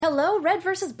Hello, Red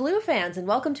vs. Blue fans, and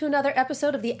welcome to another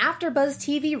episode of the AfterBuzz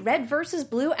TV Red vs.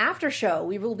 Blue After Show.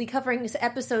 We will be covering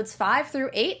episodes 5 through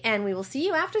 8, and we will see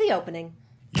you after the opening.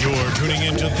 You're tuning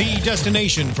into the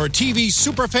destination for TV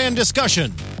superfan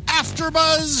discussion,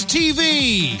 AfterBuzz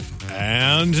TV.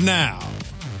 And now,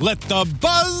 let the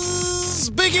buzz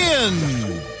begin.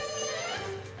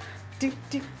 And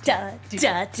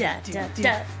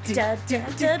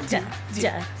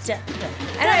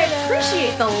I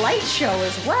appreciate the light show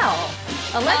as well.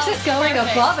 Alexis going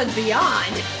above and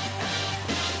beyond.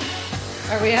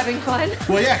 Are we having fun?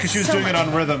 Well, yeah, because she was doing it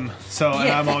on rhythm, so and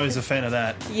Yeah. I'm always a fan of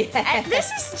that. Yeah. this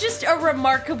is just a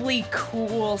remarkably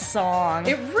cool song.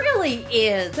 It really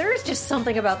is. There is just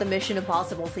something about the Mission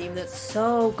Impossible theme that's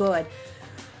so good.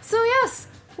 So yes,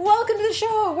 welcome to the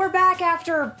show. We're back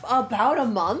after about a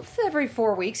month. Every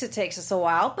 4 weeks it takes us a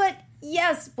while, but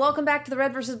yes, welcome back to the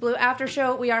Red vs. Blue After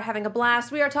Show. We are having a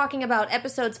blast. We are talking about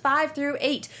episodes 5 through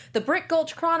 8, The Brick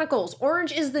Gulch Chronicles,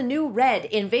 Orange is the New Red,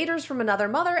 Invaders from Another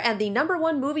Mother, and the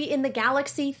 #1 movie in the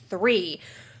galaxy 3.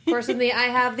 Of course, with me, I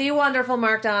have the wonderful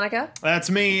Mark Donica.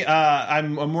 That's me.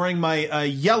 I'm wearing my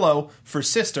yellow for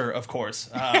sister, of course.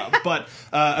 But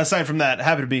aside from that,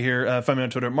 happy to be here. Find me on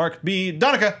Twitter, Mark B.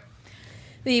 Donica.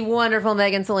 The wonderful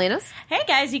Megan Salinas. Hey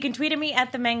guys, you can tweet at me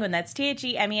at the Menguin. That's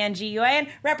TheMenguin,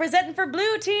 representing for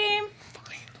Blue Team.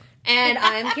 And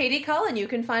I'm Katie Cullen. You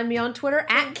can find me on Twitter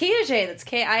at Kiaxet. That's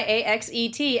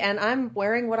Kiaxet. And I'm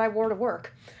wearing what I wore to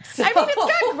work. So. I mean, it's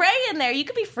got gray in there. You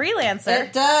could be freelancer.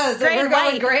 It does. Gray We're and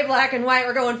going white. gray, black, and white.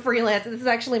 We're going freelance. This is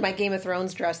actually my Game of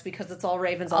Thrones dress because it's all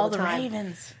ravens all the time.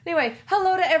 Ravens. Anyway,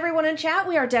 hello to everyone in chat.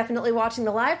 We are definitely watching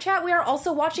the live chat. We are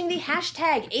also watching the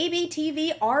hashtag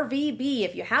ABTVRVB.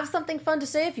 If you have something fun to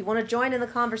say, if you want to join in the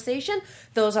conversation,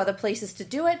 those are the places to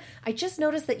do it. I just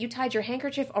noticed that you tied your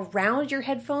handkerchief around your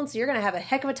headphones, so you're going to have a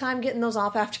heck of a time getting those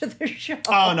off after the show.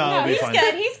 Oh, no, No, it'll be he's fine.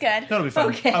 good. He's good. That'll be fine.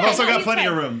 Okay. I've also got He's plenty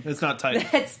of fine. room. It's not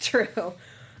tight. That's true.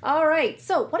 All right.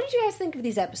 So, what did you guys think of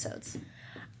these episodes?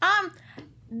 I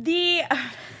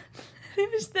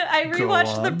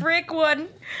rewatched on. the brick one. And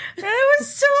it was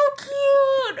so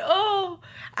cute. Oh,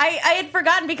 I had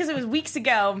forgotten because it was weeks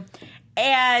ago,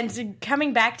 and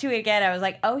coming back to it again, I was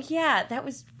like, oh yeah, that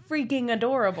was freaking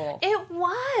adorable. It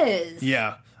was.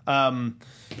 Yeah.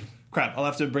 Crap, I'll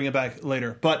have to bring it back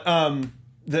later. But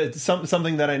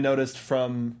something that I noticed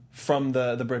from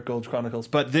the Brick Gulch Chronicles,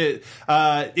 but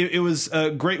it was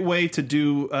a great way to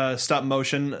do stop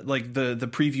motion. Like the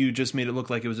preview just made it look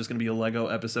like it was just going to be a Lego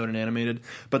episode and animated,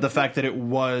 but the fact that it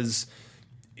was,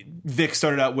 Vic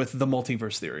started out with the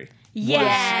multiverse theory.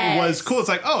 Yes. Was cool. It's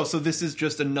like, oh, so this is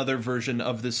just another version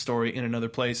of this story in another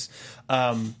place.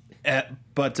 But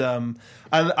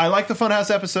I like the Funhouse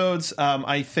episodes.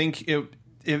 I think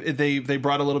they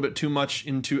brought a little bit too much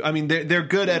into. I mean, they're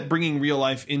good at bringing real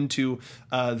life into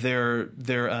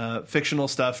their fictional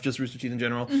stuff, just Rooster Teeth in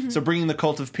general. Mm-hmm. So bringing the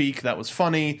Cult of Peak, that was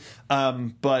funny.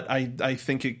 But I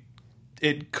think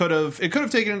it could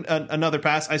have taken another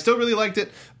pass. I still really liked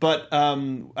it, but I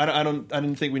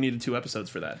didn't think we needed 2 episodes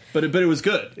for that. But it was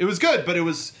good. It was good, but it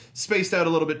was spaced out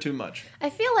a little bit too much. I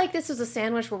feel like this was a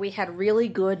sandwich where we had really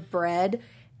good bread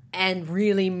and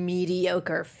really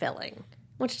mediocre filling,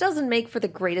 which doesn't make for the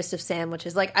greatest of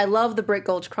sandwiches. Like, I love the Brick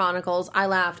Gulch Chronicles. I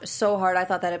laughed so hard. I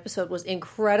thought that episode was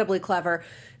incredibly clever.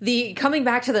 The coming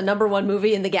back to the #1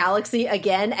 movie in the galaxy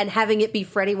again and having it be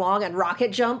Freddie Wong and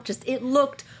Rocket Jump, it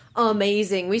looked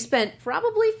amazing. We spent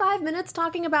probably 5 minutes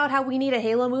talking about how we need a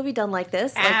Halo movie done like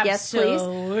this. Like, yes, please.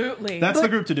 Absolutely. That's the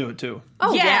group to do it too.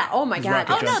 Oh, yeah. Yeah. Oh, my God.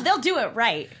 Rocket Oh no, they'll do it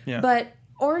right. Yeah. But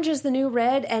Orange is the New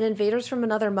Red and Invaders from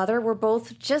Another Mother were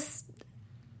both just...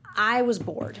 I was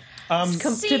bored.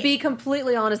 To be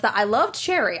completely honest, that I loved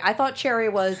Cherry. I thought Cherry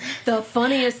was the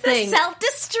funniest thing.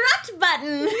 Self-destruct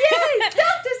button. Yay,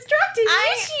 self-destruct,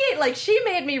 initiate. Like, she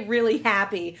made me really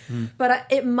happy. But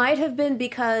it might have been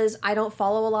because I don't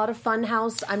follow a lot of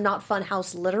Funhouse. I'm not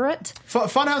Funhouse literate.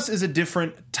 Funhouse is a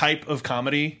different type of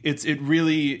comedy. It's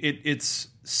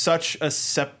such a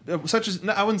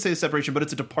I wouldn't say a separation, but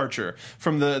it's a departure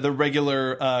from the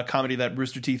regular comedy that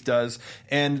Rooster Teeth does.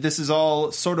 And this is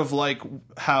all sort of like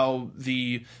how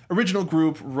the original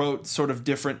group wrote sort of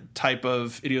different type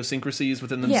of idiosyncrasies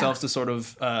within themselves to sort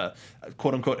of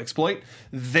quote unquote exploit.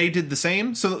 They did the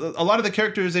same. So a lot of the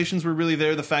characterizations were really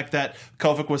there. The fact that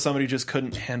Kovic was somebody who just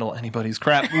couldn't handle anybody's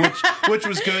crap, which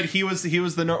was good. He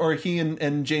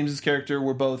and James's character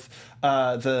were both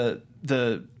the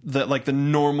like the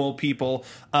normal people.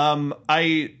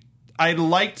 I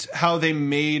liked how they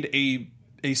made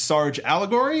a Sarge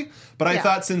allegory, but I Yeah.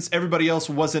 thought since everybody else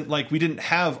wasn't like, we didn't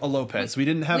have a Lopez, we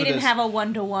didn't have We didn't have a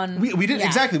one-to-one. we didn't Yeah.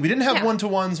 exactly. We didn't have Yeah.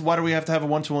 one-to-ones. Why do we have to have a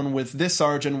one-to-one with this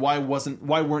Sarge? And why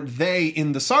weren't they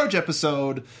in the Sarge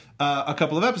episode a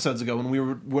couple of episodes ago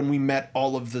when we met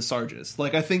all of the Sarges?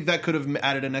 Like, I think that could have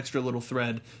added an extra little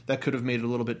thread that could have made it a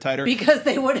little bit tighter. Because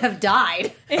they would have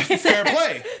died. Fair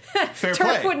play. Fair Turf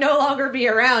play. would no longer be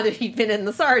around if he'd been in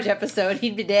the Sarge episode.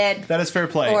 He'd be dead. That is fair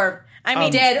play. Or I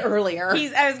mean, dead earlier.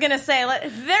 I was gonna say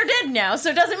they're dead now, so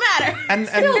it doesn't matter. and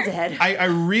Still dead. I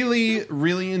really,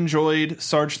 really enjoyed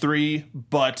Sarge 3,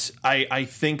 but I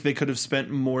think they could have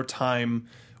spent more time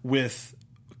with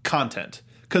content.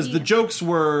 Because the jokes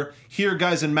were, here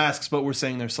guys in masks, but we're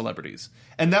saying they're celebrities.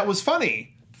 And that was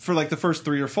funny for like the first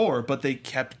 3 or 4, but they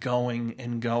kept going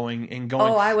and going and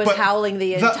going. Oh, I was But howling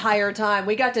the entire time.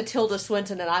 We got to Tilda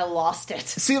Swinton and I lost it.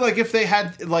 See, like, if they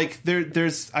had, like, there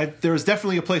was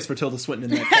definitely a place for Tilda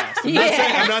Swinton in that cast.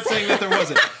 I'm not saying that there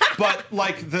wasn't. But,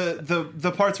 like,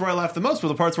 the parts where I laughed the most were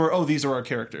the parts where, oh, these are our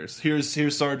characters.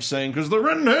 Here's Sarge saying, because the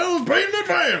Red Hills paid in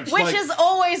advance. Which like, has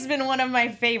always been one of my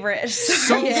favorites.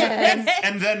 so,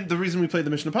 and then the reason we played the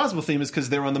Mission Impossible theme is because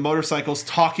they were on the motorcycles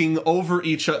talking over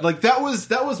each other. Like, that was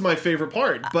my favorite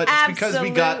part. But it's because we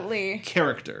Absolutely. got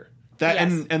character. That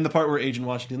Yes. and the part where Agent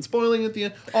Washington spoiling at the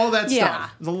end, all that Yeah.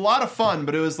 stuff. It was a lot of fun,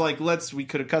 but it was like, we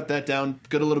could have cut that down,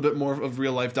 get a little bit more of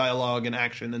real life dialogue and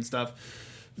action and stuff.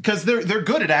 Because they're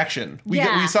good at action. We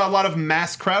saw a lot of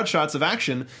mass crowd shots of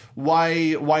action.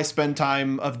 Why spend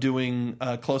time of doing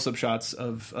close up shots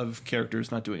of characters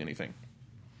not doing anything?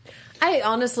 I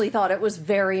honestly thought it was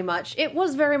very much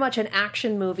an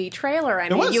action movie trailer. I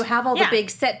mean, was. you have all the Yeah. big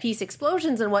set piece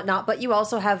explosions and whatnot, but you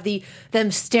also have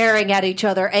them staring at each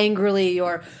other angrily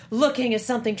or looking as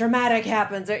something dramatic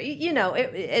happens. Or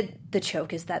the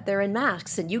joke is that they're in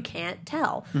masks and you can't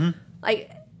tell.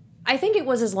 I think it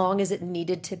was as long as it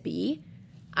needed to be.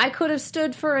 I could have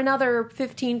stood for another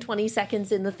 15, 20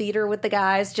 seconds in the theater with the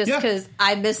guys just Yeah. because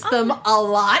I missed them a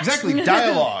lot. Exactly.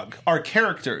 Dialogue, our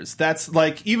characters. That's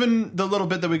like, even the little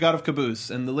bit that we got of Caboose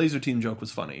and the laser team joke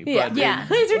was funny. Yeah. But Yeah.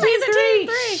 Laser Team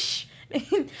 3. Shh.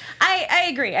 I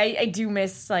agree. I do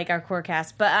miss like our core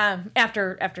cast, but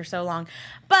after so long.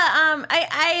 But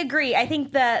I agree. I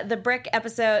think the Brick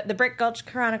episode, the Brick Gulch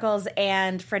Chronicles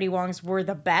and Freddie Wong's were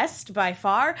the best by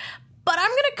far. But I'm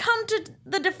going to come to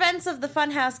the defense of the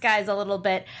Funhouse guys a little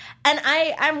bit. And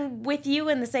I'm with you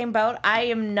in the same boat. I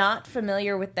am not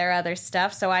familiar with their other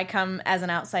stuff, so I come as an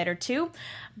outsider too.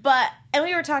 And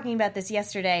we were talking about this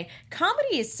yesterday,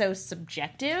 comedy is so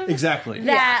subjective. Exactly.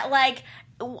 That, like,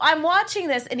 I'm watching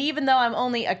this, and even though I'm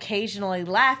only occasionally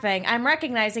laughing, I'm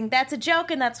recognizing that's a joke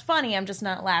and that's funny. I'm just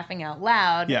not laughing out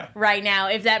loud right now,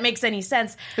 if that makes any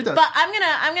sense. It does. But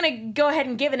I'm gonna go ahead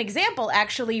and give an example,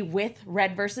 actually, with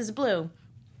Red vs. Blue.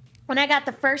 When I got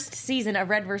the first season of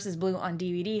Red vs. Blue on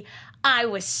DVD, I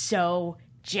was so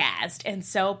jazzed and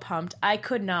so pumped. I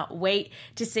could not wait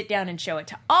to sit down and show it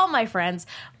to all my friends.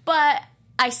 But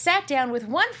I sat down with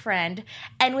one friend,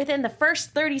 and within the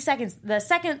first 30 seconds, the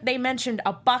second they mentioned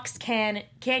a box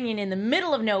canyon in the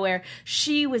middle of nowhere,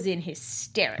 she was in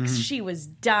hysterics. She was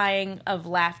dying of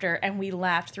laughter, and we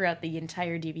laughed throughout the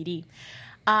entire DVD.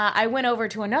 I went over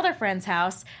to another friend's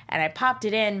house, and I popped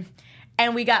it in,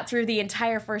 and we got through the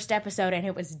entire first episode, and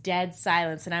it was dead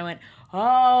silence, and I went,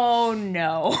 oh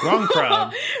no. Wrong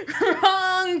crowd.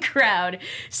 Wrong crowd.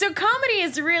 So comedy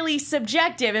is really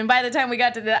subjective, and by the time we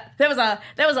got to that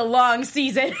was a long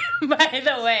season, by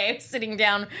the way, sitting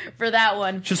down for that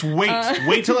one. Just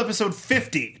wait till episode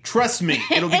 50. Trust me,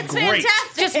 it'll be It's great.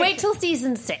 fantastic. Just wait till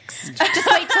season 6.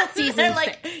 Just wait till season They're 6.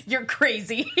 like, you're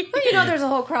crazy. But there's a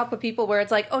whole crop of people where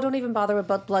it's like, oh, don't even bother with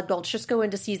Blood Gulch. Just go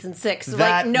into season 6.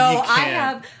 That Like, no, you I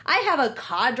can't. have a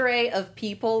cadre of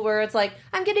people where it's like,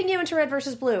 I'm getting you into Red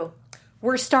versus Blue.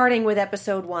 We're starting with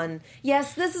episode 1.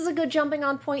 Yes, this is a good jumping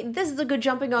on point. This is a good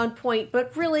jumping on point.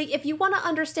 But really, if you want to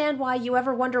understand why you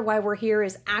ever wonder why we're here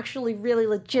is actually really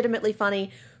legitimately funny,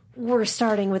 we're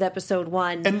starting with episode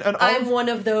 1. And all I'm of- one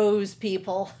of those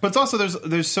people. But it's also,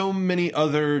 there's so many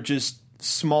other just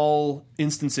small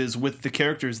instances with the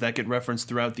characters that get referenced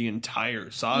throughout the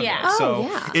entire saga. Yeah. Oh, So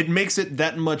yeah. it makes it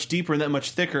that much deeper and that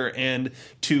much thicker, and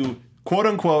to quote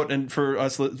unquote, and for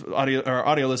us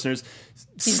audio listeners,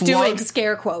 He's doing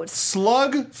scare quotes.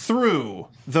 slug through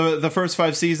the first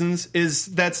 5 seasons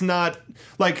that's not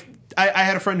like, I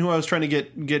had a friend who I was trying to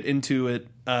get into it.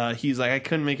 He's like, I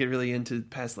couldn't make it really into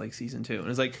past like season 2, and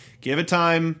it's like, give it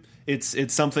time.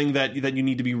 It's something that you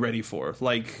need to be ready for.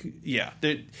 Like, yeah,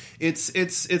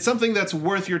 it's something that's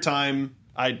worth your time.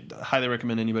 I highly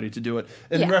recommend anybody to do it.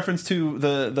 In Yeah. reference to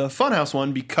the Funhouse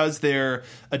one, because they're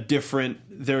a different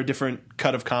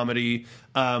cut of comedy.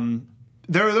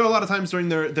 There are a lot of times during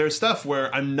their stuff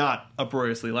where I'm not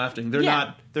uproariously laughing. They're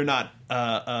not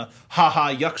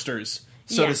ha-ha yucksters,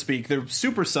 so to speak. They're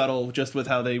super subtle just with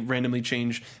how they randomly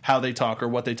change how they talk or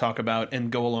what they talk about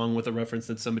and go along with a reference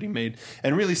that somebody made,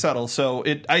 and really subtle. So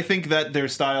I think that their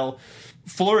style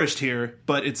flourished here,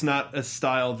 but it's not a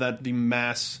style that the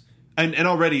mass and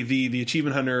already the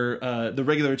Achievement Hunter, the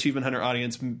regular Achievement Hunter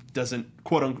audience doesn't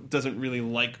really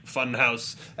like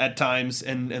Funhouse at times,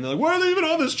 and they're like, why are they even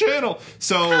on this channel?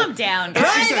 So Calm down.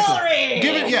 Rivalry!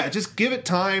 Just give it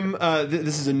time.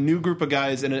 This is a new group of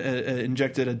guys, and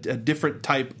injected a different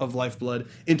type of lifeblood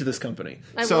into this company.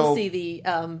 I will see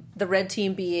the red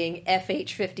team being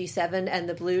FH57 and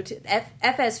the blue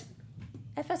FS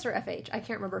or FH, I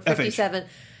can't remember, 57,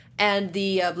 and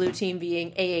the blue team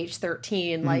being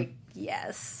AH13. Like,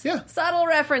 yes, subtle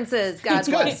references. God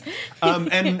bless.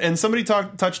 And somebody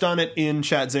touched on it in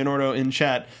chat. Xanordo in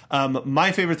chat.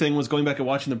 My favorite thing was going back and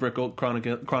watching the Brick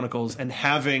Chronicles and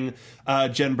having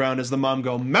Jen Brown as the mom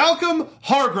go, Malcolm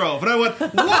Hargrove, and I went,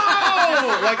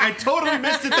 whoa! Like, I totally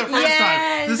missed it the first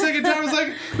time. The second time I was like,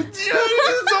 it's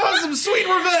awesome, sweet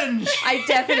revenge. I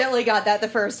definitely got that the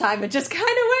first time. It just kind of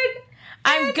went.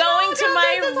 I'm going to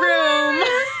my room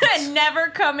and never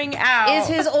coming out. Is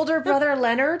his older brother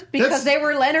Leonard? Because they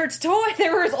were Leonard's toys.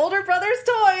 They were his older brother's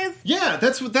toys. Yeah,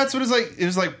 that's what it's like. It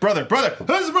was like, brother,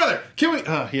 who's the brother? Can we?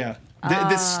 Yeah.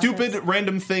 This stupid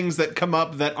random things that come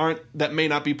up that may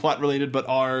not be plot related but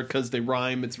are because they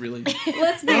rhyme. It's really.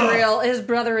 Let's be real. His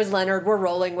brother is Leonard. We're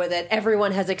rolling with it.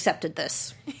 Everyone has accepted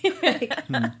this. Why can't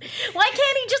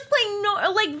he just play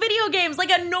video games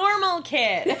like a normal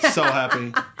kid? So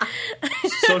happy.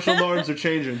 Social norms are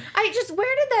changing.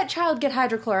 Where did that child get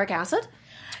hydrochloric acid?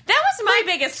 That was my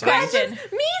biggest question.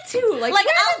 Me too. Like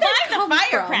I'll buy the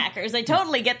firecrackers. I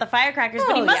totally get the firecrackers,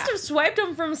 but he must have swiped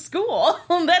them from school.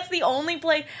 That's the only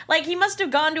place. Like, he must have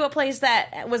gone to a place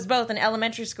that was both an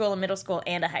elementary school, a middle school,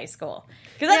 and a high school.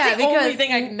 Because that's the only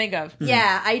thing I can think of.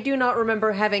 Yeah, I do not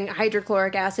remember having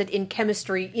hydrochloric acid in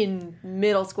chemistry in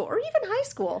middle school or even high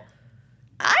school.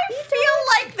 I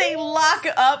feel like they lock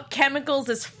up chemicals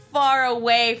as far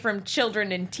away from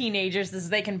children and teenagers as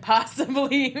they can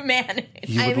possibly manage.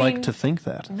 You would like to think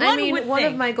that. One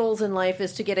of my goals in life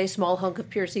is to get a small hunk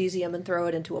of pure cesium and throw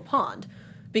it into a pond.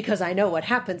 Because I know what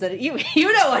happens. You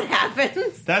know what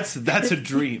happens. That's a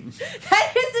dream.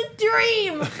 That is a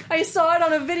dream. I saw it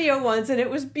on a video once and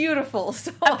it was beautiful.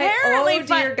 So apparently,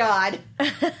 dear God.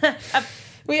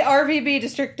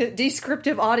 RVB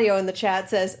descriptive audio in the chat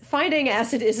says, finding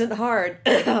acid isn't hard.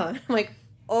 I'm like,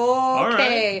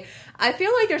 okay. Right. I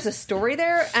feel like there's a story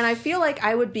there, and I feel like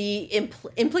I would be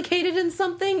implicated in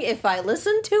something if I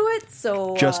listened to it,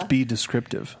 so... Just be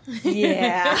descriptive.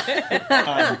 Yeah.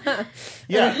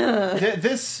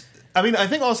 I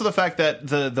think also the fact that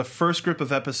the first group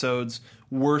of episodes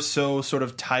were so sort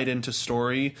of tied into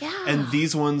story, and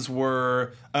these ones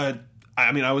were...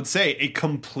 I would say a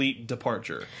complete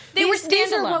departure.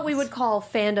 These are what we would call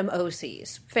fandom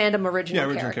OCs, fandom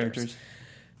original characters.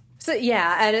 So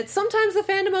and sometimes the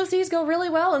fandom OCs go really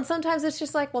well, and sometimes it's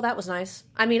just like, well, that was nice.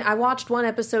 I mean, I watched one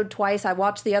episode twice. I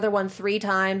watched the other one 3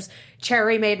 times.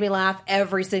 Cherry made me laugh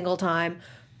every single time.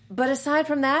 But aside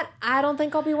from that, I don't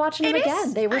think I'll be watching them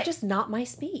again. They were just not my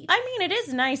speed. I mean, it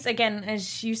is nice, again,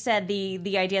 as you said,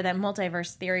 the idea that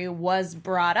multiverse theory was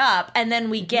brought up, and then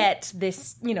we get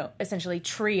this, essentially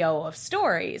trio of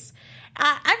stories.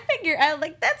 I figure,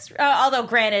 that's, although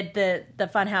granted, the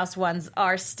Funhouse ones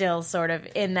are still sort of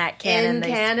in that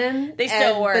canon. They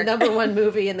still work. The number one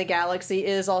movie in the galaxy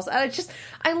is also,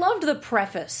 I loved the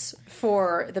preface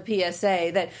for the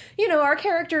PSA that, our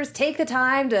characters take the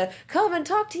time to come and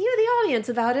talk to you, the audience,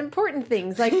 about important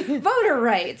things like voter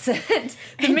rights and tax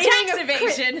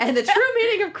evasion and the true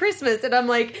meaning of Christmas. And I'm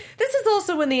like, this is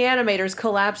also when the animators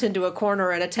collapse into a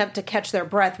corner and attempt to catch their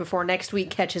breath before next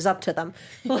week catches up to them.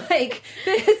 Like,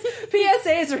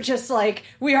 PSAs are just like,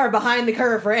 we are behind the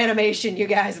curve for animation, you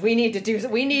guys. We need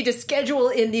to schedule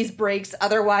in these breaks,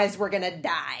 otherwise we're gonna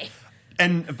die.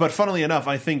 But funnily enough,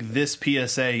 I think this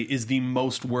PSA is the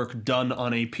most work done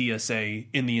on a PSA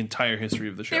in the entire history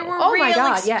of the show. There were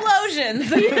real explosions.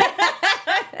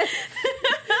 Yes.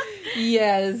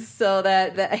 Yes, so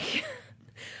that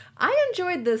I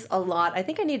enjoyed this a lot. I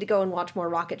think I need to go and watch more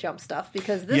Rocket Jump stuff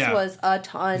because this was a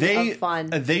ton of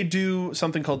fun. They do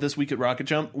something called This Week at Rocket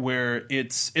Jump where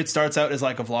it starts out as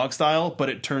like a vlog style, but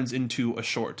it turns into a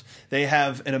short. They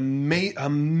have an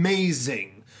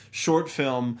amazing short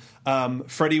film,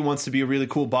 Freddy wants to be a really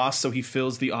cool boss, so he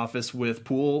fills the office with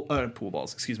pool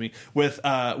balls, with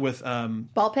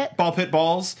Ball pit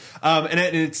balls, and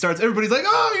it starts. Everybody's like,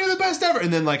 "Oh, you're the best ever!"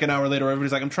 And then like an hour later,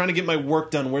 everybody's like, "I'm trying to get my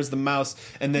work done. Where's the mouse?"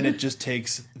 And then it just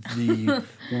takes the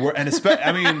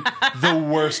the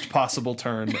worst possible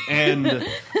turn, and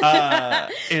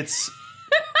it's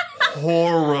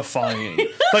horrifying.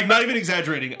 Like, not even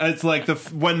exaggerating. It's like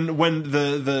when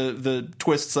the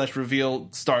twist / reveal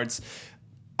starts.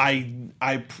 What's the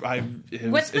name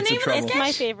of the sketch?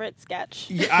 My favorite sketch.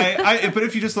 Yeah, but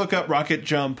if you just look up Rocket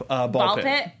Jump Ball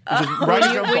Pit.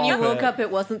 When you woke up,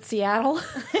 it wasn't Seattle.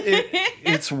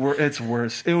 It's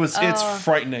worse. It's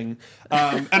frightening.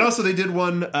 And also they did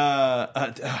one.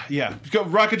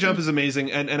 Rocket Jump is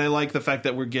amazing, and I like the fact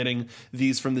that we're getting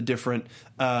these from the different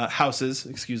houses.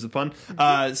 Excuse the pun.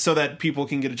 So that people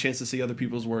can get a chance to see other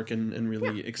people's work and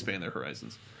really expand their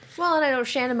horizons. Well, and I know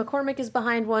Shannon McCormick is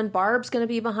behind one. Barb's going to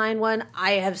be behind one.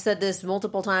 I have said this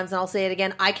multiple times, and I'll say it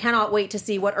again. I cannot wait to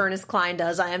see what Ernest Cline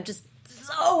does. I am just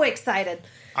so excited.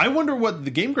 I wonder what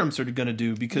the Game Grumps are going to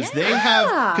do, because they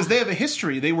have a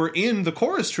history. They were in the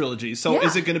Chorus trilogy. So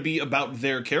is it going to be about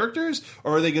their characters,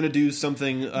 or are they going to do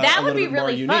something that would be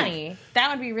really unique? Funny?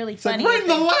 That would be really funny. Like, right in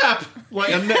the lap.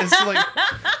 It's like,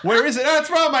 where is it? Oh, it's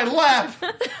right on my lap.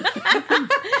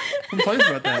 Complains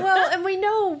about that. Well, and we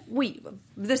know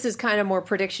this is kind of more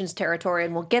predictions territory,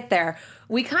 and we'll get there.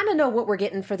 We kind of know what we're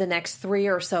getting for the next 3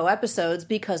 or so episodes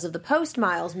because of the post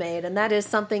Miles made, and that is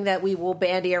something that we will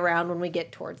bandy around when we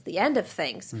get towards the end of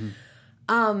things.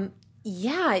 Mm-hmm.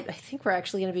 I think we're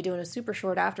actually going to be doing a super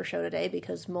short after show today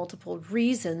because multiple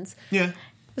reasons. Yeah.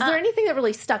 Is there anything that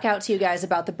really stuck out to you guys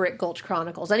about the Brick Gulch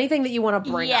Chronicles? Anything that you want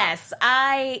to bring up? Yes,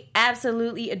 I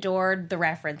absolutely adored the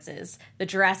references. The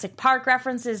Jurassic Park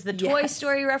references, the Toy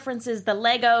Story references, the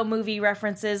Lego movie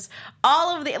references,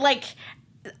 all of the,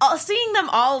 seeing them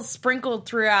all sprinkled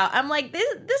throughout. I'm like, this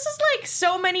is like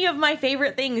so many of my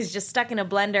favorite things just stuck in a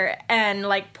blender and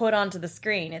like put onto the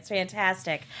screen. It's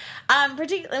fantastic.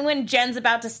 Particularly when Jen's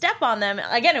about to step on them.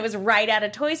 Again, it was right out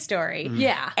of Toy Story. Mm-hmm.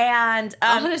 Yeah. And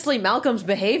honestly, Malcolm's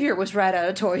behavior was right out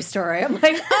of Toy Story. I'm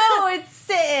like, oh, it's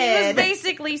Sid. It was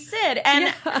basically Sid.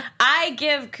 And I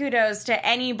give kudos to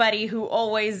anybody who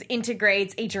always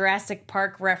integrates a Jurassic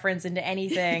Park reference into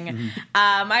anything.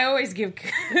 I always give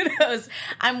kudos.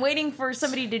 I'm waiting for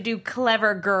somebody to do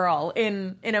Clever Girl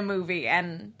in a movie,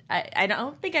 and I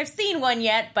don't think I've seen one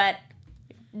yet, but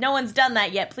no one's done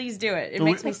that yet. Please do it. It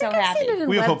makes me so happy.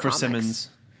 We have hope for Simmons.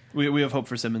 We have hope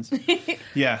for Simmons.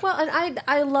 Yeah. Well, and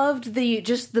I loved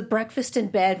the breakfast in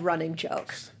bed running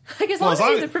joke. Like, as long as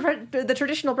you do the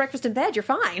traditional breakfast in bed, you're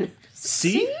fine.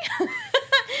 See?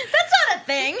 That's not a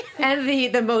thing. And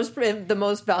the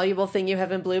most valuable thing you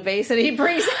have in Blue Base, and he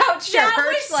brings out Church. That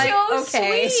was like, so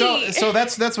okay. sweet. So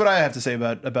that's what I have to say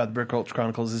about the Brick Gulch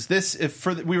Chronicles. Is this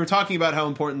we were talking about how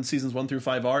important seasons 1 through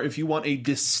 5 are. If you want a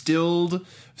distilled,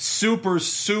 super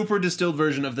super distilled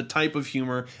version of the type of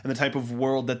humor and the type of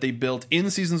world that they built in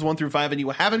seasons 1 through 5, and you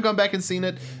haven't gone back and seen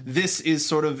it, this is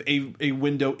sort of a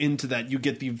window into that. You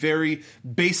get the very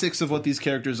basics of what these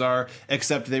characters are,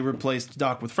 except they replaced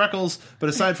Doc with freckles. But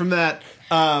aside from that,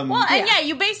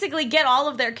 you basically get all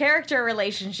of their character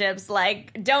relationships,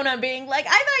 like Donut being like, I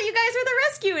thought you guys were the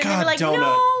rescue, and they were like, Donut.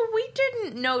 no, we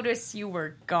didn't notice you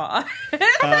were gone. I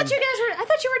thought you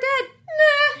were dead.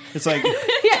 Nah. It's like,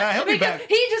 he'll be back.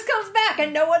 He just comes back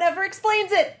and no one ever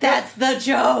explains it. That's the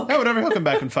joke. Yeah, whatever. He'll come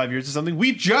back in 5 years or something.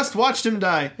 We just watched him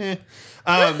die.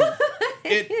 And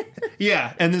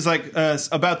there's like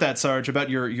about that, Sarge, about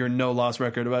your no loss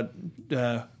record, about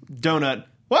Donut.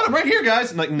 What? I'm right here, guys.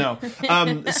 And like, no.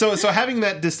 So having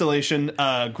that distillation,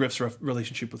 Griff's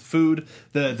relationship with food,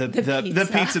 the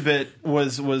pizza bit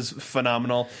was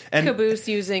phenomenal, and Caboose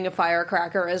using a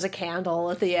firecracker as a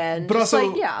candle at the end. But just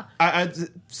also, I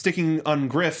sticking on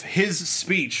Griff, his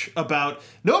speech about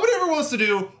nobody ever wants to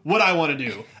do what I want to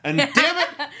do, and damn it,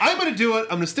 I'm going to do it.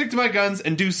 I'm going to stick to my guns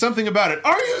and do something about it.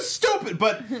 Are you stupid?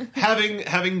 But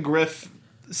having Griff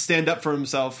stand up for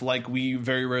himself, like we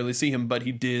very rarely see him, but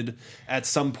he did at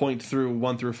some point through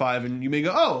 1 through 5, and you may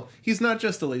go, oh, he's not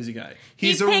just a lazy guy.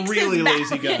 He's a really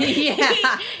lazy guy.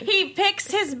 He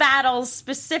picks his battles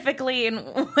specifically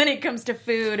when it comes to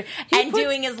food and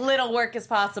doing as little work as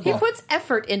possible. He puts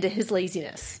effort into his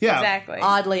laziness. Yeah. Exactly.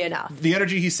 Oddly enough. The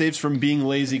energy he saves from being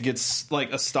lazy gets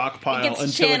like a stockpile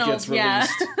until it gets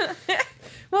released.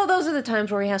 Well, those are the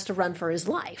times where he has to run for his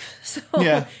life. So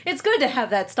it's good to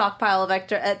have that stockpile of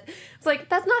extra. It's like,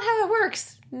 that's not how it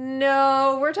works.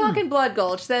 No, we're talking Blood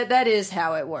Gulch. That is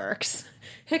how it works.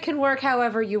 It can work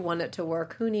however you want it to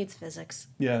work. Who needs physics?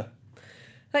 Yeah.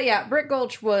 But yeah, Brick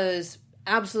Gulch was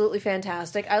absolutely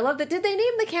fantastic. I love that. Did they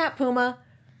name the cat Puma?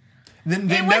 They It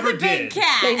never was a big did.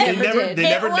 cat. They never did. They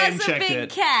never it was name a checked big it.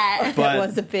 cat. But It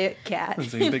was a big cat.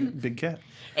 it's like a big cat.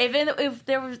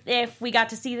 If we got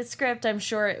to see the script, I'm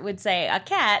sure it would say a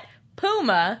cat,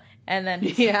 Puma, and then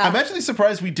Yeah. I'm actually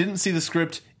surprised we didn't see the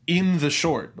script in the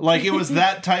short. Like, it was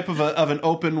that type of an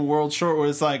open world short where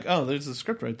it's like, oh, there's a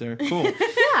script right there. Cool.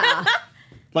 Yeah.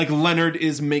 Like, Leonard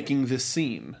is making this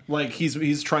scene. Like,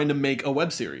 he's trying to make a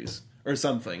web series or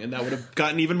something, and that would have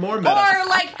gotten even more meta. Or,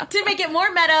 like, to make it more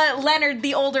meta, Leonard,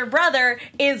 the older brother,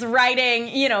 is writing,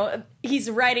 he's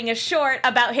writing a short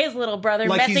about his little brother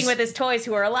Like messing he's- with his toys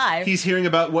who are alive. He's hearing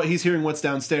what's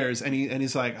downstairs, and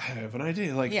he's like, I have an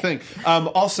idea. Like, Yeah. think.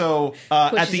 Also, Pushes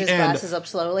at the his end, glasses up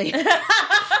slowly.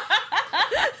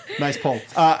 nice poll.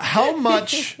 How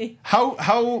much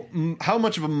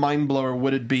of a mind blower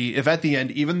would it be if at the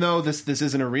end, even though this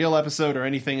isn't a real episode or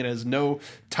anything, it has no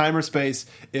time or space,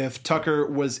 if Tucker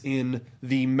was in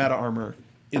the meta armor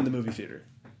in the movie theater?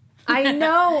 I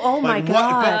know. Oh my Like,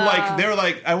 god. But like they're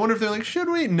like, I wonder if they're like, should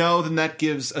we? No, then that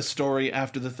gives a story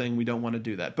after the thing. We don't want to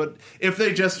do that. But if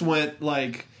they just went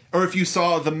like, or if you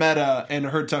saw the meta and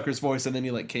heard Tucker's voice and then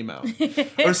he like came out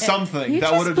or something, you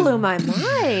that would just have blew my mind.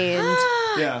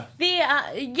 yeah.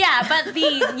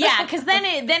 Because then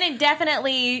it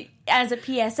definitely, as a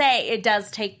PSA, it does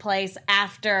take place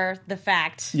after the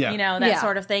fact, Yeah. that Yeah.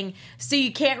 sort of thing. So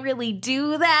you can't really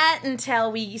do that until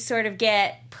we sort of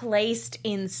get placed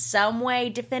in some way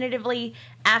definitively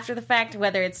after the fact,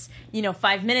 whether it's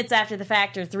 5 minutes after the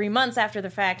fact or 3 months after the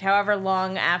fact, however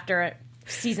long after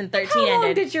season 13 How long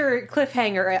ended. did your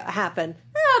cliffhanger happen?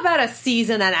 About a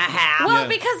season and a half. Well, Yeah.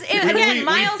 because again,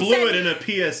 Miles we blew said, it in a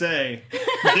PSA.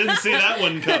 Didn't see that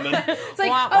one coming. It's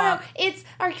like, Womp oh womp. no, it's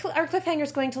our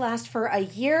cliffhanger's going to last for a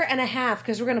year and a half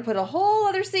because we're going to put a whole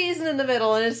other season in the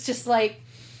middle, and it's just like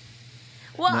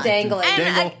well, dangling. And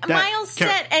Dangle, Miles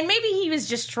carrot. said, and maybe he was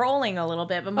just trolling a little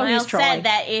bit, but he's Miles trolling. said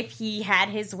that if he had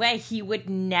his way, he would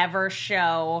never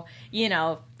show,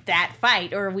 that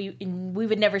fight, or we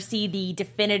would never see the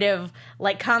definitive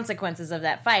consequences of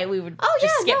that fight. We would Oh,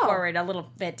 just yeah, skip no. forward a little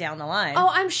bit down the line. Oh,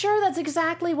 I'm sure that's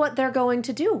exactly what they're going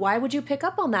to do. Why would you pick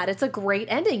up on that? It's a great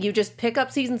ending. You just pick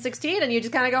up season 16 and you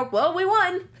just kind of go, well, we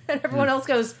won. And everyone else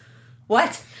goes,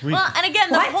 what? well, and again,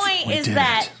 What? the point We is did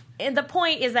that it. and the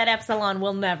point is that Epsilon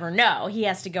will never know. He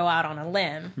has to go out on a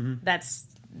limb. Mm-hmm. That's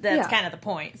Yeah. kind of the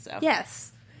point. So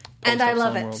Yes. And I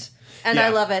love Epsilon it. world. And Yeah. I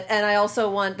love it. And I also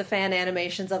want the fan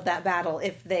animations of that battle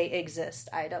if they exist.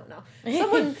 I don't know.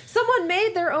 Someone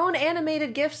made their own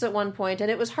animated GIFs at one point,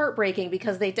 and it was heartbreaking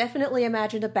because they definitely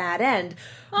imagined a bad end.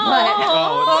 But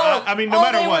I mean, no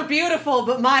matter they what. were beautiful,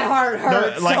 but my heart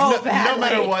hurt so badly. no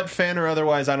matter what, fan or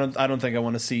otherwise, I don't think I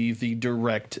want to see the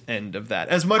direct end of that.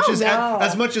 As much no.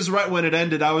 as much as right when it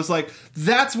ended, I was like,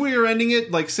 that's where you're ending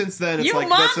it. Like, since then, it's You like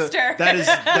monster! that is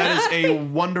a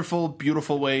wonderful,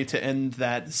 beautiful way to end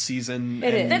that season.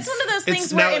 It is. that's one of those It's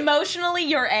things where now- emotionally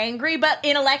you're angry, but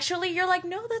intellectually you're like,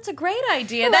 no, that's a great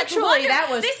idea. That's Intellectually,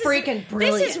 wonderful. that was freaking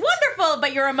brilliant. This is wonderful,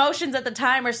 but your emotions at the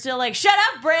time are still like, shut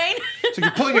up, brain. So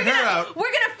you're pulling your hair out.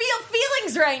 We're gonna feel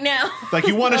feelings right now. Like,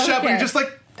 you want to shut up, and Okay. you're just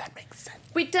like, that makes sense.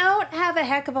 We don't have a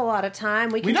heck of a lot of time.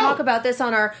 We can know. talk about this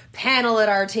on our panel at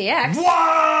RTX.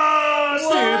 What?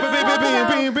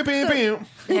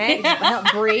 Okay, well,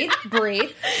 breathe.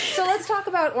 So let's talk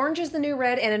about Orange is the New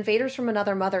Red and Invaders from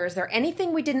Another Mother. Is there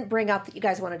anything we didn't bring up that you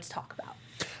guys wanted to talk about?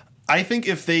 I think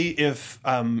if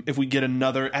we get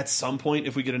another at some point,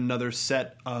 if we get another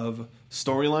set of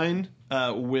storyline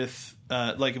with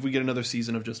like if we get another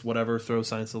season of just whatever, throw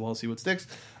science to the wall, see what sticks.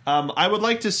 I would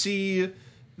like to see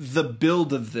the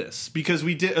build of this because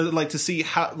we did like to see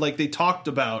how like they talked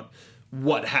about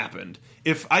what happened.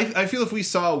 If I feel if we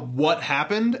saw what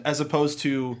happened as opposed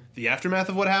to the aftermath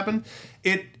of what happened,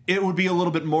 it would be a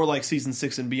little bit more like season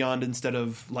 6 and beyond instead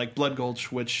of like Blood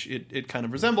Gulch, which it kind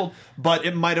of resembled, but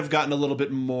it might have gotten a little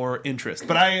bit more interest.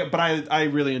 But I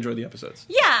really enjoy the episodes.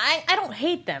 Yeah, I don't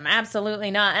hate them.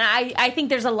 Absolutely not. And I think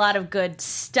there's a lot of good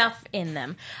stuff in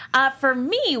them. For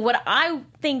me, what I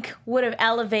think would have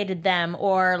elevated them,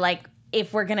 or like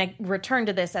if we're going to return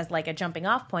to this as like a jumping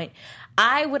off point,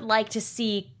 I would like to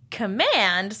see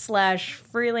Command /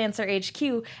 Freelancer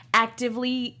HQ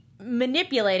actively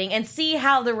manipulating and see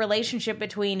how the relationship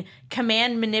between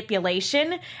Command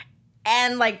manipulation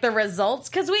and like the results,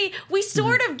 because we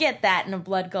sort of get that in a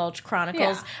Blood Gulch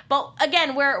Chronicles, Yeah. but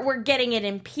again we're getting it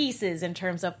in pieces in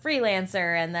terms of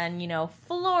Freelancer and then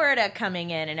Florida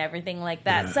coming in and everything like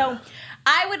that. So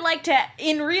I would like to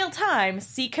in real time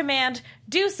see Command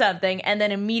do something and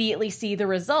then immediately see the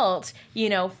result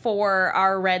for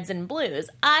our Reds and Blues.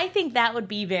 I think that would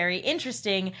be very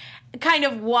interesting, kind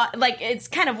of it's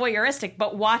kind of voyeuristic,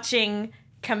 but watching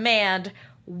Command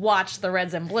watch the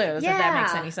Reds and Blues, if that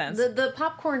makes any sense. The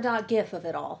popcorn dot gif of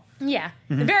it all. Yeah.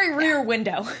 The very rear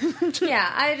window.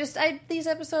 Yeah, these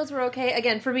episodes were okay.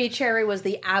 Again, for me, Cherry was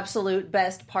the absolute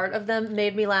best part of them.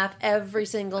 Made me laugh every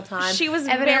single time. She was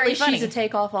Evidently, very funny. she's a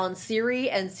takeoff on Siri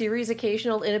and Siri's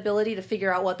occasional inability to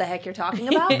figure out what the heck you're talking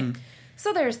about.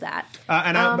 So there's that.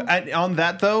 And on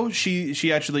that though,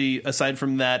 she actually, aside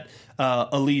from that,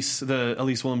 Elise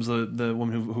Williams, the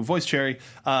woman who voiced Cherry,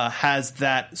 has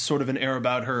that sort of an air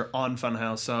about her on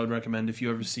Funhouse. So I would recommend, if you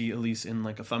ever see Elise in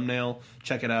like a thumbnail,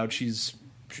 check it out.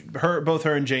 Both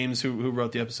her and James, who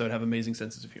wrote the episode, have amazing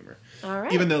senses of humor. All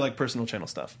right. Even their like personal channel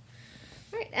stuff.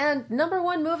 Right. And number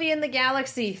one movie in the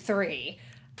galaxy, 3.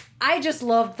 I just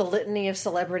loved the litany of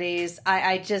celebrities.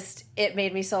 It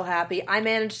made me so happy. I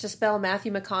managed to spell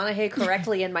Matthew McConaughey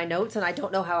correctly in my notes, and I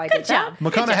don't know how I did job. that.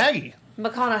 McConaughey.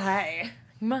 McConaughey.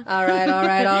 All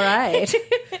right.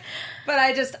 But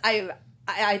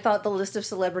I thought the list of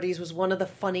celebrities was one of the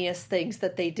funniest things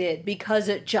that they did because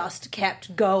it just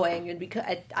kept going, and because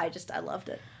I loved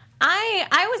it.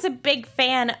 I was a big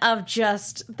fan of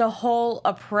just the whole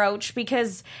approach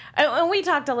because, and we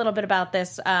talked a little bit about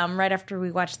this right after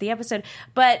we watched the episode,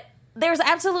 but there's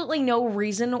absolutely no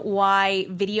reason why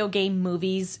video game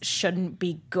movies shouldn't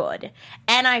be good.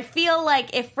 And I feel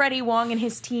like if Freddie Wong and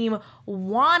his team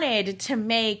wanted to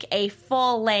make a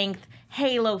full-length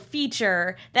Halo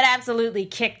feature that absolutely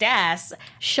kicked ass,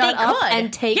 Shut they up could.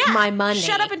 and take my money.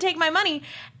 Shut up and take my money.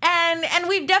 And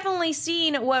we've definitely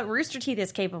seen what Rooster Teeth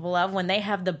is capable of when they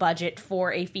have the budget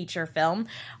for a feature film.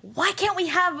 Why can't we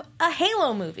have a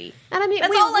Halo movie? And I mean,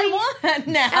 that's all I want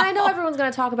now. And I know everyone's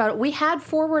going to talk about it. We had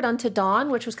Forward Unto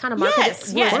Dawn, which was kind of marketed,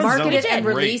 Yes. marketed We and did.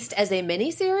 released as a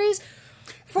miniseries.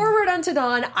 Forward Unto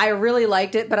Dawn, I really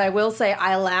liked it, but I will say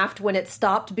I laughed when it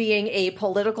stopped being a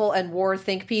political and war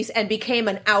think piece and became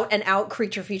an out-and-out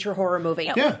creature feature horror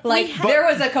movie. Yeah. There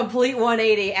was a complete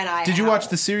 180, and I Did you watch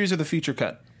the series or the feature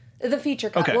cut? the feature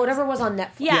cut, Okay. whatever was on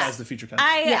Netflix. Yeah, it's the feature cut.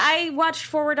 I watched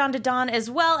Forward Unto Dawn as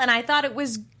well, and I thought it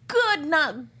was good,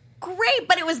 not great,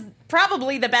 but it was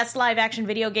probably the best live-action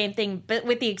video game thing, but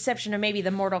with the exception of maybe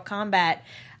the Mortal Kombat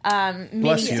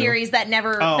miniseries that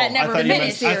never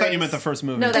finished. I thought you meant the first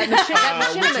movie. No, that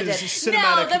Machinima which did. is No,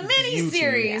 cinematic the miniseries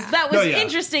beauty. that was No, yeah.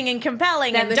 interesting and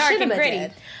compelling That and dark and Machinima gritty.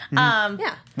 did.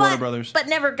 Yeah, Warner Brothers. but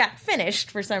never got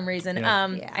finished for some reason.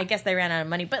 Yeah. I guess they ran out of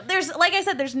money. But there's, like I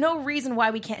said, there's no reason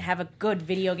why we can't have a good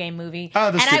video game movie. The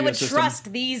and I studio would system.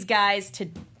 trust these guys to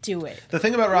do it. The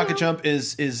thing about Rocket Jump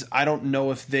is I don't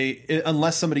know if they,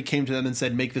 unless somebody came to them and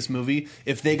said, make this movie,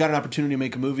 if they got an opportunity to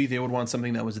make a movie, they would want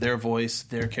something that was their voice,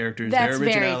 their characters, That's their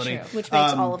very originality. true. Which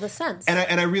makes all of the sense.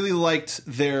 And I really liked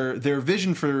their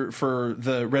vision for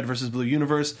the Red versus Blue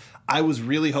universe. I was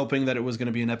really hoping that it was going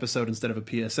to be an episode instead of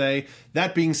a PSA.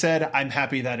 That being said, I'm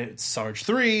happy that it's Sarge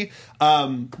 3.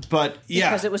 But yeah.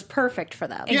 Because it was perfect for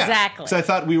them. Yeah. Exactly. So I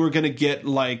thought we were going to get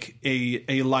like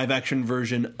a live action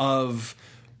version of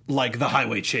like the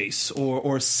highway chase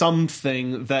or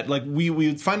something that like we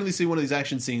would finally see one of these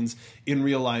action scenes in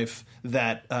real life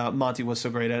that Monty was so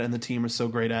great at and the team was so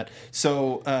great at.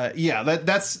 So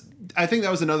that's I think that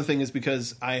was another thing, is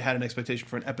because I had an expectation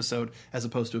for an episode as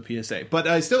opposed to a PSA, but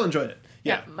I still enjoyed it.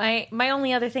 Yeah. My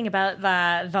only other thing about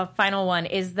the final one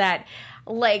is that,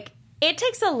 like, it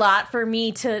takes a lot for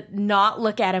me to not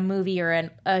look at a movie or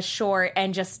a short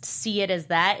and just see it as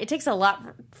that. It takes a lot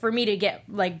for me to get,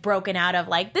 like, broken out of,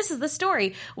 like, this is the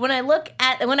story. When I went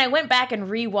back and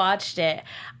rewatched it,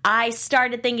 I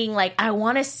started thinking, like, I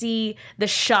want to see the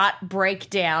shot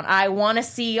breakdown. I want to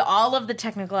see all of the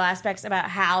technical aspects about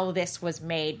how this was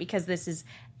made, because this is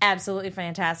absolutely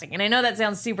fantastic. And I know that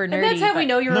sounds super nerdy. And that's how we but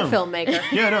know you're a filmmaker.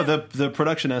 Yeah, no, the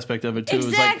production aspect of it too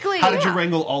Exactly, is like, how did you yeah.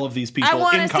 wrangle all of these people I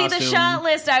want in to see costume? the shot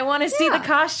list. I want to see the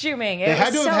costuming. They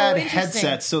had to have had interesting.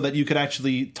 headsets so that you could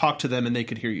actually talk to them and they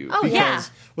could hear you. Oh, because yeah.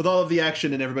 with all of the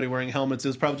action and everybody wearing helmets, it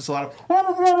was probably just a lot of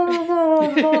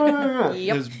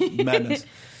It was madness.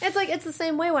 It's the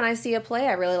same way when I see a play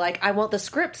I really like. I want the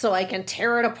script so I can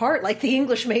tear it apart like the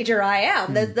English major I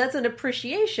am. That's an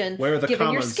appreciation Where are the given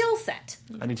your commas? skill set.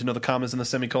 I need to know the commas and the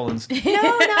semicolons. No, not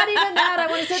even that. I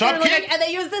want to sit there and look Shopkick? like, and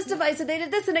they use this device and they did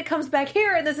this and it comes back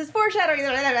here and this is foreshadowing.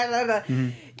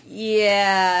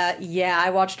 Yeah, I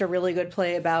watched a really good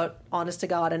play about, honest to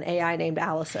God, an AI named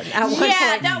Allison. At one point.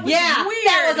 that was weird.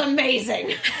 That was amazing.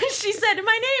 She said,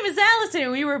 "My name is Allison,"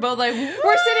 and we were both like, "What?"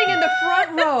 We're sitting in the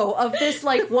front row of this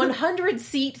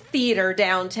 100-seat theater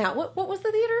downtown. What was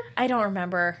the theater? I don't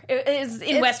remember. It is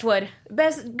in Westwood.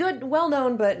 Best, good, well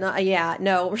known, but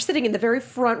no. We're sitting in the very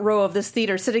front row of this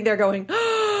theater, sitting there going.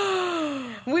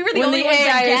 We were the When only the ones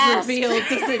that AI is gasped. revealed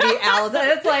to Sydney Allison.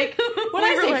 It's like, when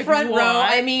I were say like, front what? row,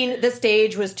 I mean the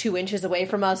stage was 2 inches away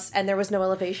from us, and there was no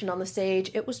elevation on the stage.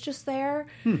 It was just there.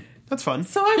 That's fun.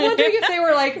 So I'm wondering if they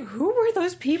were like, who were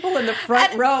those people in the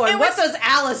front And row, and it what was- does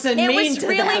Allison It mean was to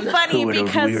really them? funny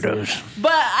because,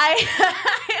 but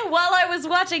while I was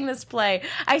watching this play,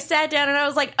 I sat down and I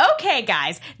was like, okay,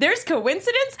 guys, there's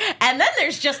coincidence, and then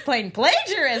there's just plain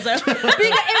plagiarism. Because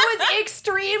it was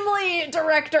extremely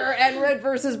director and Red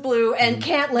versus Blue and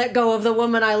can't let go of the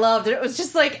woman I loved. And it was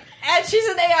just like, and she's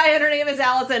an AI and her name is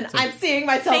Allison. I'm seeing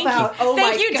myself Thank out. you, Oh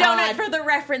thank my you, God. Donut, for the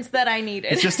reference that I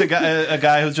needed. It's just a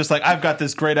guy who's just like, I've got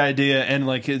this great idea, and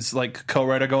his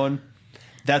co-writer going,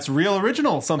 that's real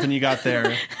original, something you got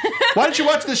there. Why don't you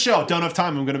watch this show? Don't have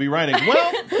time, I'm going to be writing. Well,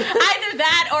 Either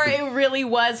that or it really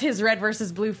was his Red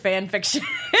versus Blue fan fiction.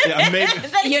 yeah, maybe.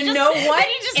 That he You just- know what? that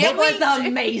he just It was tweaked.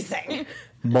 amazing.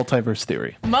 Multiverse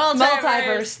theory.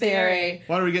 Multiverse theory.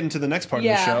 Why don't we get into the next part of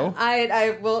the show?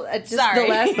 I will. Just Sorry. the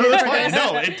last No, bit that's for fine.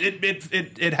 this.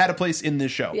 No, it had a place in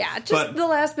this show. Yeah, just But the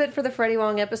last bit for the Freddie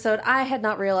Wong episode. I had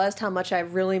not realized how much I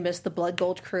really missed the Blood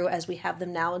Gulch crew as we have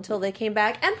them now until they came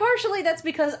back, and partially that's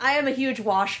because I am a huge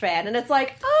Wash fan, and it's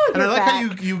like, oh, and I you're like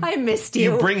back. how you I missed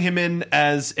you. You bring him in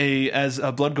as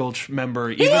a Blood Gulch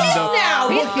member, even He is though now.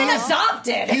 He's Well, been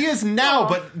adopted. he is now.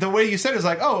 But the way you said it is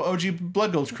like, oh, OG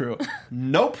Blood Gulch crew.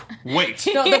 Nope. Wait.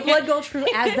 No, the Blood Gulch crew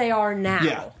as they are now.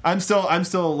 Yeah, I'm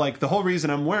still like, the whole reason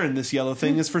I'm wearing this yellow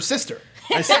thing is for Sister.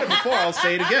 I said it before. I'll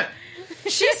say it again.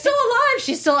 She's still alive.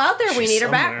 She's still out there. We She's need her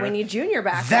back. somewhere. We need Junior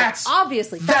back. That's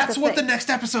obviously that's what the thing. next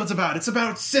episode's about. It's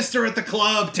about Sister at the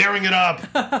club tearing it up.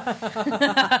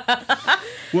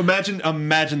 Well,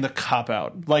 imagine the cop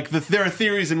out. There are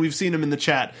theories, and we've seen them in the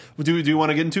chat. Do you want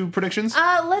to get into predictions?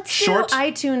 Let's Short? do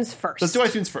iTunes first. Let's do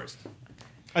iTunes first.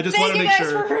 I just want Thank to you make guys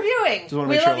sure. for reviewing. wanna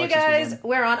We make sure love you Alexis was guys.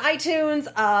 We're on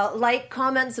iTunes. Like,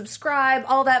 comment, subscribe,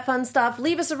 all that fun stuff.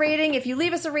 Leave us a rating. If you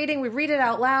leave us a rating, we read it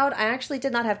out loud. I actually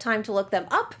did not have time to look them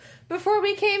up before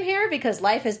we came here because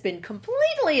life has been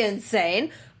completely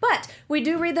insane. But we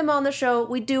do read them on the show.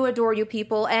 We do adore you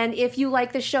people. And if you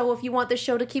like the show, if you want the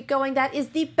show to keep going, that is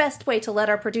the best way to let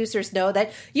our producers know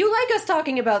that you like us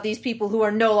talking about these people who are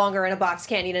no longer in a box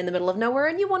canyon in the middle of nowhere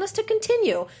and you want us to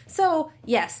continue. So,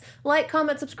 yes, like,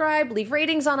 comment, subscribe, leave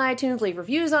ratings on iTunes, leave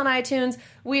reviews on iTunes.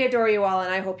 We adore you all,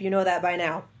 and I hope you know that by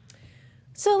now.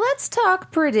 So let's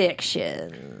talk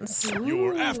predictions.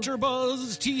 Your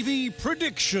AfterBuzz TV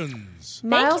predictions.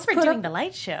 Thank Miles you for put doing up- the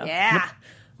light show. Yeah.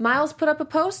 Miles put up a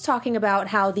post talking about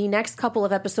how the next couple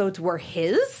of episodes were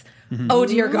his. Oh,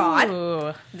 dear God.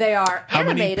 Ooh. They are How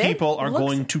many animated. people are Looks-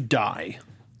 going to die?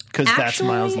 Because that's Actually-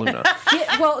 Miles Luna.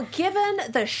 Well, given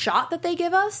the shot that they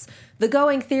give us, the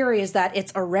going theory is that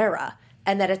it's Aurora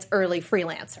and that it's early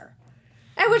Freelancer.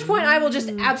 At which point I will just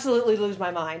absolutely lose my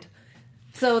mind.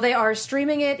 So they are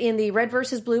streaming it in the Red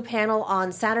versus Blue panel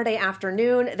on Saturday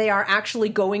afternoon. They are actually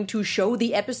going to show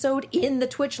the episode in the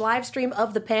Twitch live stream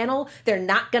of the panel. They're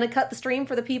not going to cut the stream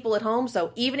for the people at home,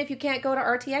 so even if you can't go to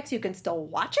RTX, you can still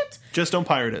watch it. Just don't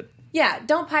pirate it. Yeah,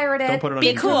 don't pirate it. Don't put it on Be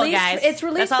YouTube. cool, Released- guys. It's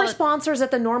released That's all for it- sponsors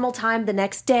at the normal time the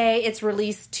next day. It's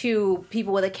released to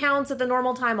people with accounts at the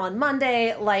normal time on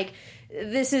Monday.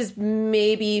 This is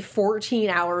maybe 14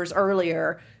 hours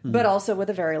earlier, but also with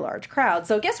a very large crowd.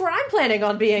 So guess where I'm planning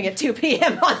on being at 2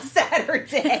 p.m. on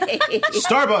Saturday?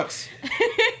 Starbucks.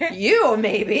 You,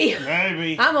 maybe.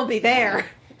 Maybe. I'm going to be there.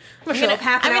 I'm going to show up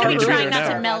half an I'm hour going to be early trying at not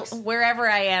to Starbucks. melt wherever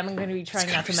I am. I'm going to be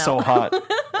trying not to melt. So hot.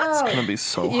 It's going to be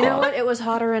so hot. You know what? It was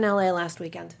hotter in LA last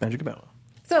weekend. Magic about.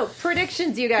 So,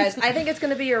 predictions, you guys. I think it's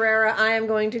going to be Herrera. I am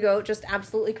going to go just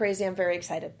absolutely crazy. I'm very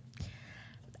excited.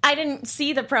 I didn't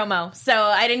see the promo, so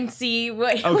I didn't see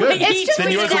what. Oh, good. what he It's just Then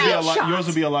a yours will be a screenshot. lot. Yours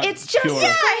will be a lot. It's just purer. a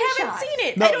Yeah, I haven't Screenshot. seen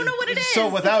it. No, I don't know what it is. So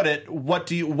without it, what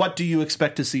do you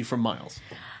expect to see from Miles?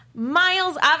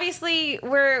 Miles, obviously,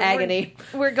 Agony.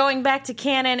 We're going back to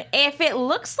canon. If it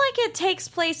looks like it takes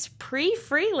place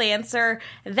pre-freelancer,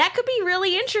 that could be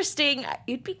really interesting.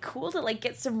 It'd be cool to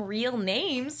get some real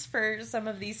names for some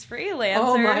of these freelancers.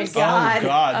 Oh my God. Oh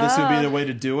God, this would be the way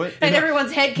to do it. And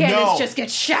everyone's headcanons No. just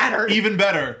get shattered. Even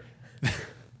better.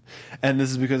 And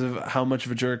this is because of how much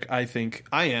of a jerk I think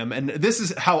I am. And this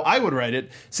is how I would write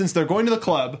it. Since they're going to the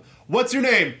club, what's your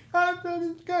name?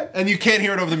 And you can't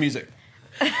hear it over the music.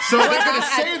 So they're going to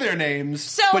say their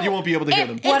names, but you won't be able to hear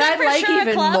them. What that I'd for like sure a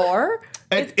even club? more,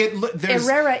 There's,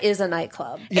 Herrera is a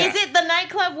nightclub. Yeah. Is it the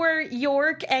nightclub where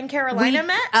York and Carolina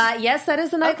met? Yes, that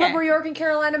is the nightclub Okay. where York and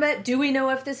Carolina met. Do we know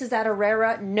if this is at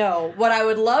Herrera? No. What I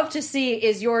would love to see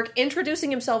is York introducing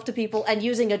himself to people and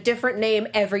using a different name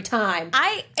every time.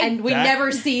 And we That-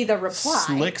 never see the reply.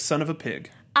 Slick son of a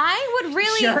pig. I would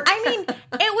really, Sure. I mean,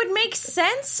 it would make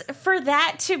sense for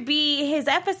that to be his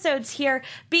episodes here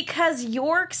because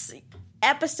York's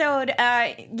episode,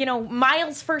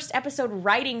 Miles' first episode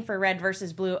writing for Red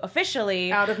versus Blue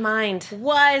officially Out of mind.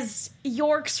 was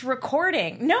York's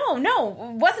recording. No,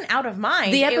 it wasn't Out of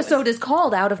Mind. The It was- episode is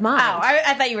called Out of Mind. Oh,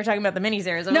 I thought you were talking about the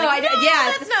miniseries. I'm no, like,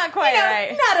 yeah, that's not quite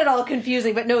right. Not at all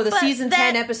confusing, but no, the But season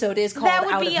 10 episode is called That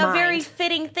would Out be of a Mind. very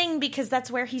fitting thing because that's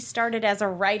where he started as a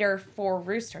writer for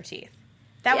Rooster Teeth.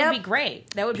 That Yep. would be great.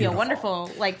 That would be a wonderful,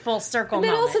 full circle And it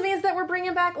moment. also means that we're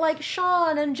bringing back,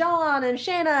 Sean and John and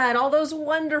Shanna and all those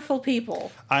wonderful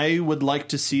people. I would like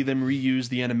to see them reuse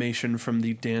the animation from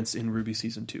the dance in Ruby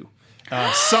Season 2.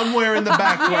 Somewhere in the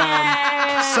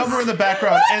background, somewhere in the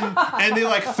background, and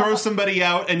they throw somebody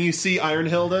out, and you see Iron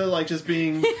Hilda just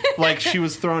being she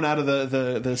was thrown out of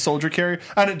the soldier carrier,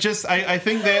 and I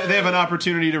think they have an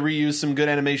opportunity to reuse some good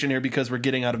animation here because we're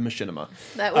getting out of machinima.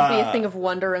 That would be a thing of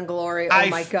wonder and glory. Oh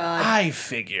my god! I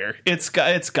figure it's got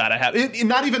to have it.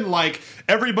 Not even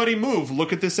everybody move.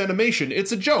 Look at this animation.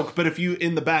 It's a joke, but if you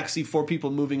in the back see 4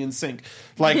 people moving in sync,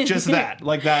 just that, that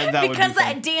would be because fun.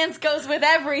 that dance goes with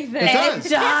everything. It does. It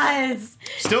does.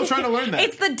 Still trying to learn that.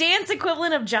 It's the dance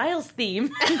equivalent of Giles'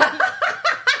 theme.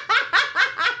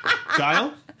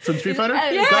 Guile from Street Fighter?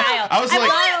 Yeah. Guile. I was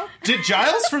Guile. did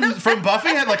Giles from Buffy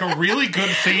had a really good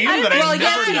theme that I Well, never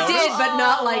yes, he noticed? did, but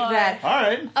not like that. All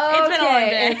right. It's been a long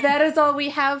day. If that is all we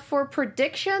have for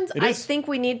predictions, It I is. think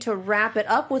we need to wrap it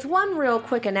up with one real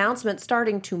quick announcement.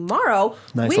 Starting tomorrow,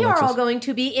 Nice, we are Alexis. all going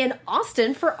to be in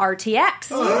Austin for RTX.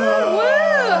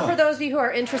 So for those of you who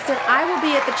are interested, I will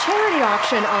be at the charity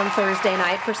auction on Thursday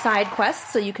night for Side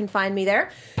Quests, so you can find me there.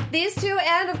 These two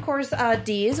and, of course,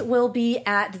 Dee's will be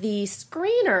at the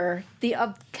screener.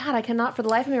 God, I cannot for the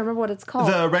life of me remember what it's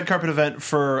called. The red carpet event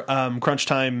for Crunch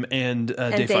Time and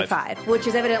Day 5. Which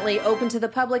is evidently open to the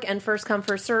public and first come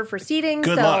first serve for seating.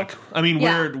 Good so, luck. I mean,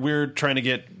 yeah. we're trying to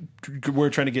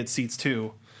get seats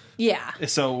too. Yeah.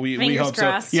 So we Fingers hope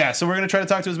crossed. so. Yeah, so we're going to try to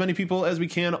talk to as many people as we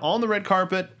can on the red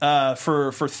carpet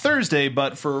for Thursday,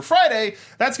 but for Friday,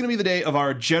 that's going to be the day of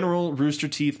our general Rooster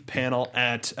Teeth panel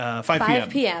at 5 p.m. 5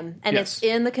 p.m. And Yes. it's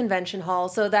in the convention hall,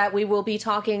 so that we will be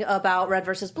talking about Red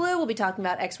versus Blue, we'll be talking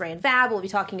about X-Ray and Fab, we'll be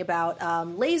talking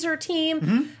about Laser Team,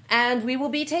 Mm-hmm. and we will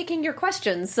be taking your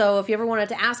questions. So if you ever wanted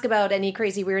to ask about any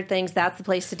crazy weird things, that's the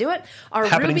place to do it. Our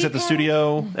Happenings Ruby at the panel-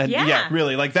 studio, and Yeah.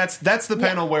 really, that's the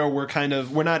panel where we're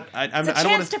not. I It's a don't chance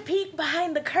want to peek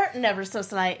behind the curtain ever so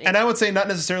slightly. And I would say not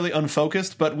necessarily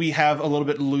unfocused, but we have a little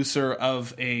bit looser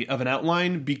of an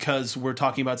outline because we're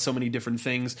talking about so many different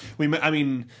things.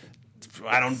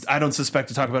 I don't suspect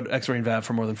to talk about X-Ray and Vav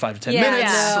for more than 5 to 10 Yeah,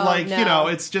 minutes. no.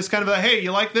 It's just kind of hey,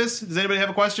 you like this? Does anybody have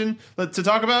a question to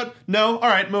talk about? No? All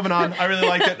right, moving on. I really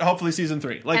liked it. Hopefully season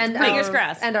 3. And Fingers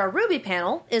crossed. And our Ruby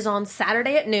panel is on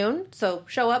Saturday at noon. So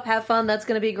show up, have fun. That's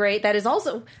going to be great. That is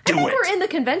also, I think it. we're in the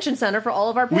convention center for all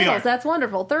of our We panels. are. That's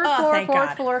wonderful. Third Oh, floor, thank fourth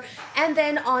God. floor. And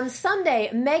then on Sunday,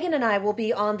 Megan and I will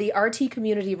be on the RT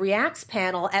Community Reacts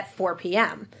panel at 4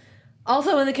 p.m.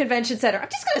 Also in the convention center. I'm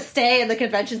just going to stay in the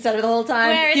convention center the whole time.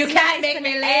 Where it's You can't nice make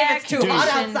me and leave. It's too hot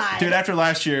air-conditioned. outside. Dude, after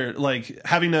last year,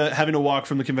 having to walk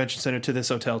from the convention center to this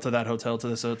hotel, to that hotel, to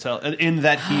this hotel, and in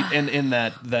that heat and in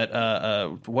that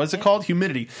what's it called?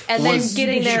 Humidity. And then was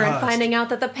getting there and just- finding out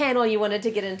that the panel you wanted to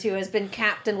get into has been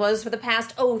capped and was for the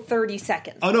past 30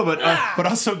 seconds. Oh no, but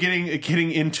also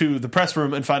getting into the press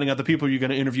room and finding out the people you're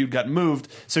going to interview got moved,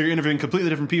 so you're interviewing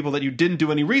completely different people that you didn't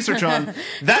do any research on.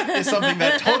 That is something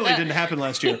that totally didn't happen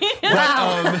last year.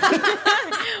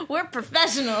 We're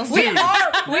professionals. We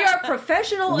are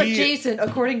professional We- adjacent,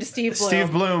 according to Steve Bloom.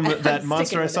 Steve Bloom, that I'm monster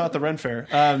sticking I with saw it. at the Ren Fair.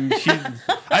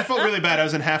 I felt really bad. I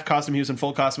was in half costume. He was in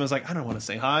full costume. I was like, I don't want to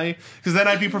say hi because then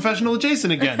I'd be professional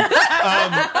adjacent again.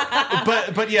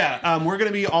 But yeah, we're going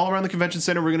to be all around the convention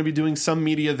center. We're going to be doing some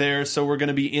media there, so we're going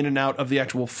to be in and out of the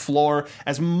actual floor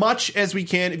as much as we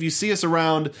can. If you see us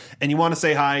around and you want to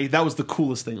say hi, that was the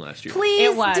coolest thing last year. Please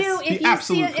It was. do. If The you see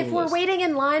absolute it, if we're coolest. waiting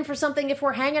in line for something, if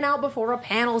we're hanging out before a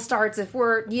panel starts, if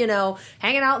we're,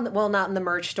 hanging out, not in the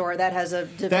merch store, that has a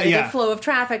definitive yeah. flow of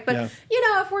traffic, but,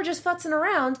 Yeah. if we're just futzing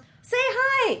around, say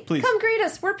hi. Please. Come greet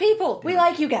us. We're people. We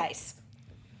like you guys.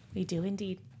 We do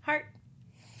indeed. Heart.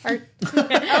 Okay,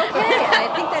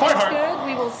 I think that's good.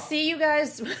 We will see you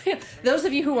guys. Those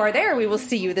of you who are there, we will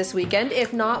see you this weekend.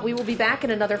 If not, we will be back in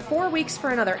another 4 weeks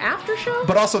for another after show.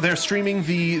 But also, they're streaming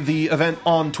the event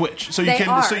on Twitch, so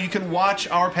you can watch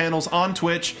our panels on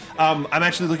Twitch. I'm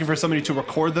actually looking for somebody to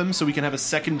record them, so we can have a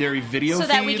secondary video so feed.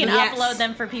 that we can upload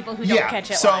them for people who don't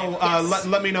catch it so, live.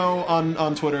 let me know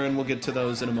on Twitter, and we'll get to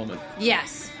those in a moment.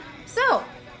 Yes. So,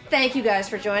 thank you guys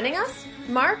for joining us.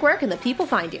 Mark, where can the people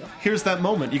find you? Here's that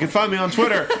moment. You can find me on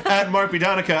Twitter at Mark B.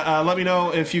 Donica. Let me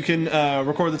know if you can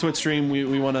record the Twitch stream.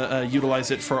 We want to utilize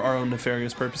it for our own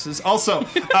nefarious purposes. Also,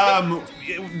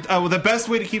 the best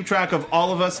way to keep track of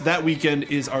all of us that weekend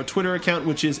is our Twitter account,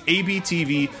 which is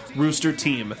ABTV Rooster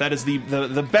Team. That is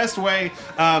the best way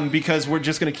because we're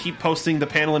just going to keep posting the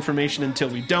panel information until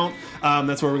we don't.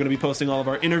 That's where we're going to be posting all of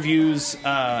our interviews,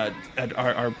 our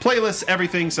playlists,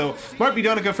 everything. So Mark B.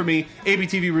 Donica for me,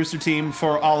 ABTV Rooster Team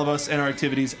for all of us and our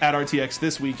activities at RTX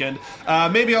this weekend.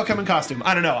 Maybe I'll come in costume.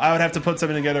 I don't know. I would have to put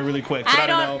something together really quick. But I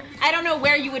don't know. I don't know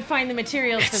where you would find the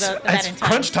materials for that It's in time.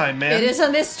 crunch time, man. It is a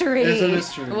mystery. It's a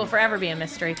mystery. It will forever be a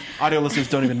mystery. Audio listeners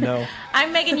don't even know.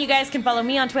 I'm Megan. You guys can follow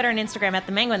me on Twitter and Instagram at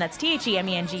TheMenguin. That's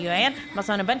TheMenguin. I'm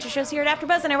also on a bunch of shows here at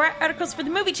AfterBuzz, and I write articles for The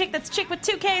Movie Chick. That's Chick with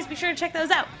 2 Ks. Be sure to check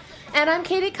those out. And I'm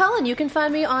Katie Cullen. You can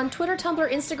find me on Twitter,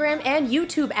 Tumblr, Instagram, and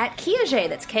YouTube at Kiaxet.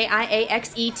 That's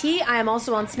Kiaxet. I am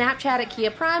also on Snapchat at Kia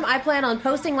Prime. I plan on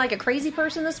posting like a crazy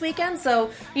person this weekend,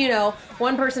 so,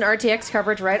 one person RTX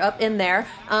coverage right up in there.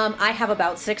 I have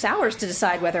about 6 hours to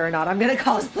decide whether or not I'm going to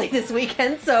cosplay this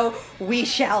weekend, so we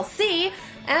shall see.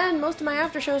 And most of my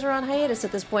after shows are on hiatus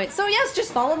at this point. So yes,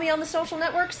 just follow me on the social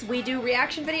networks. We do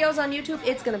reaction videos on YouTube.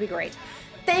 It's going to be great.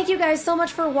 Thank you guys so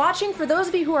much for watching. For those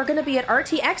of you who are going to be at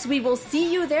RTX, we will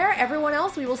see you there. Everyone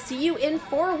else, we will see you in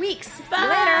 4 weeks. Bye. See you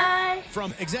later.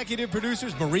 From executive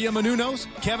producers Maria Menounos,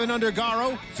 Kevin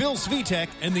Undergaro, Phil Svitek,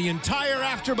 and the entire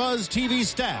AfterBuzz TV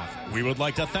staff, we would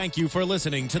like to thank you for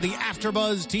listening to the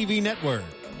AfterBuzz TV network.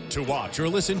 To watch or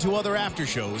listen to other after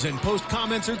shows and post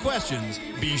comments or questions,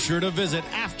 be sure to visit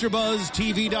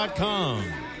AfterBuzzTV.com.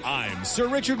 I'm Sir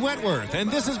Richard Wentworth, and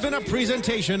this has been a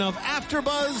presentation of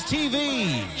AfterBuzz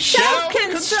TV. Shelf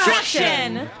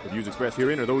construction! The views expressed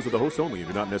herein are those of the hosts only and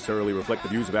do not necessarily reflect the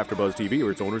views of AfterBuzz TV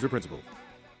or its owners or principals.